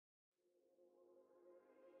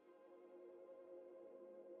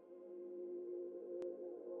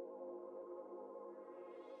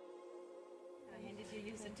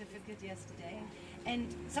certificate yesterday, and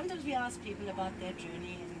sometimes we ask people about their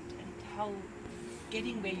journey and how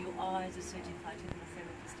getting where you are as a certified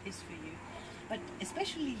hypnotherapist is for you. But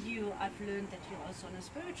especially you, I've learned that you're also on a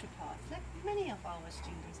spiritual path, like many of our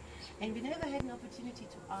students. And we never had an opportunity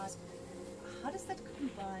to ask, how does that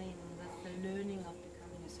combine with the learning of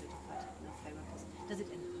becoming a certified hypnotherapist? Does it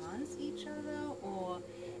enhance each other, or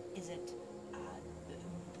is it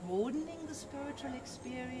broadening the spiritual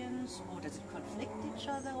experience, or does it conflict each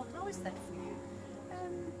other, or how is that for you?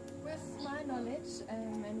 With my knowledge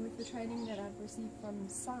and with the training that I've received from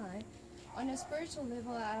Sai, on a spiritual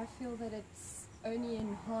level I feel that it's only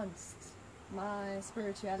enhanced my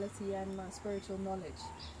spirituality and my spiritual knowledge.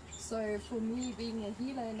 So for me, being a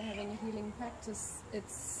healer and having a healing practice,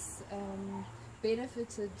 it's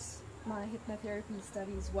benefited my hypnotherapy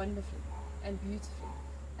studies wonderfully and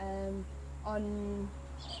beautifully. On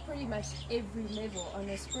pretty much every level, on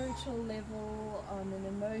a spiritual level, on an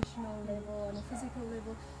emotional level, on a physical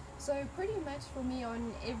level. So pretty much for me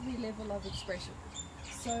on every level of expression.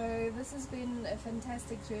 So this has been a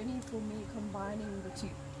fantastic journey for me, combining the two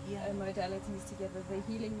modalities together, the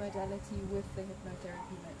healing modality with the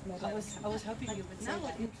hypnotherapy modality. I was hoping you would say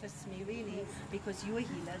that. Interests me really, because you're a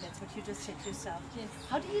healer, that's what you just said yourself. Yes.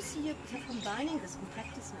 How do you see yourself combining this in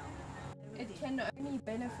practice now? It can only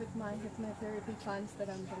benefit my hypnotherapy clients that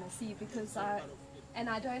I'm going to see, because I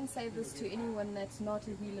don't say this to anyone that's not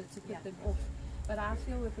a healer to put them off, but I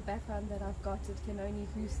feel with the background that I've got, it can only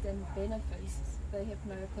boost and benefit the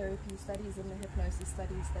hypnotherapy studies and the hypnosis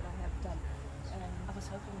studies that I have done. I was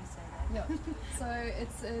hoping you say that. Yeah. So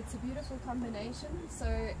it's a beautiful combination. So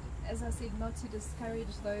as I said, not to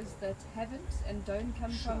discourage those that haven't and don't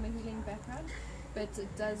come from a healing background, but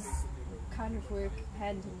it does kind of work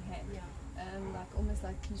hand in hand. Like almost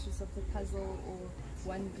like pieces of the puzzle, or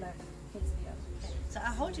one glove fits the other. So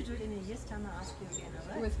I hope to do it in a year's time. I'll ask you again,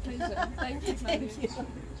 all right? With pleasure. Thank you. Thank you.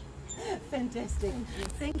 Fantastic.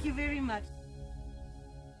 Thank you very much.